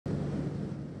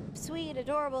sweet,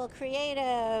 adorable,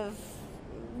 creative,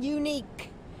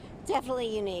 unique.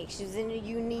 Definitely unique. She's a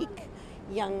unique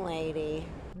young lady.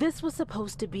 This was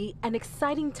supposed to be an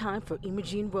exciting time for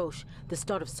Imogene Roche, the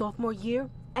start of sophomore year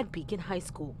at Beacon High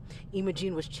School.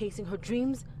 Imogene was chasing her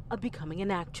dreams of becoming an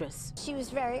actress. She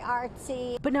was very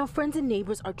artsy. But now friends and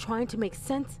neighbors are trying to make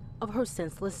sense of her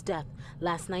senseless death.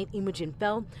 Last night, Imogene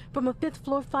fell from a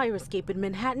 5th-floor fire escape in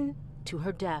Manhattan to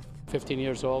her death. 15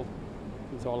 years old.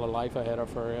 It's all a life ahead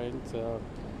of her, and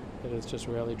it is just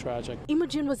really tragic.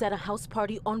 Imogene was at a house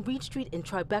party on Reed Street in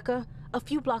Tribeca, a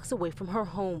few blocks away from her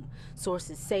home.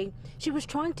 Sources say she was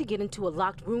trying to get into a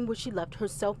locked room where she left her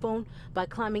cell phone by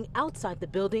climbing outside the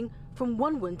building from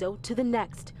one window to the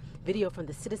next. Video from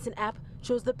the Citizen app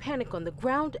shows the panic on the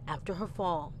ground after her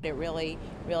fall. It really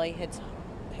hits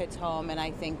home, and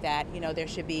I think that, you know, there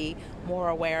should be more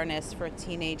awareness for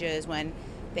teenagers when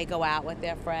they go out with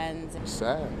their friends.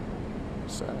 Sad,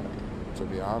 to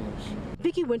be honest.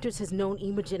 Vicki Winters has known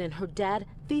Imogene and her dad,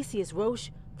 Theseus Roche,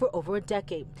 for over a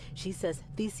decade. She says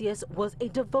Theseus was a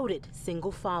devoted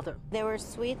single father. They were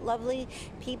sweet, lovely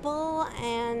people,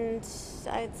 and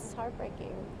it's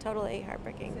heartbreaking, totally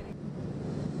heartbreaking.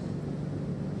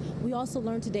 We also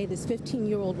learned today this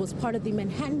 15-year-old was part of the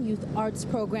Manhattan Youth Arts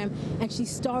Program, and she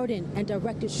starred in and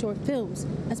directed short films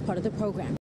as part of the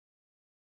program.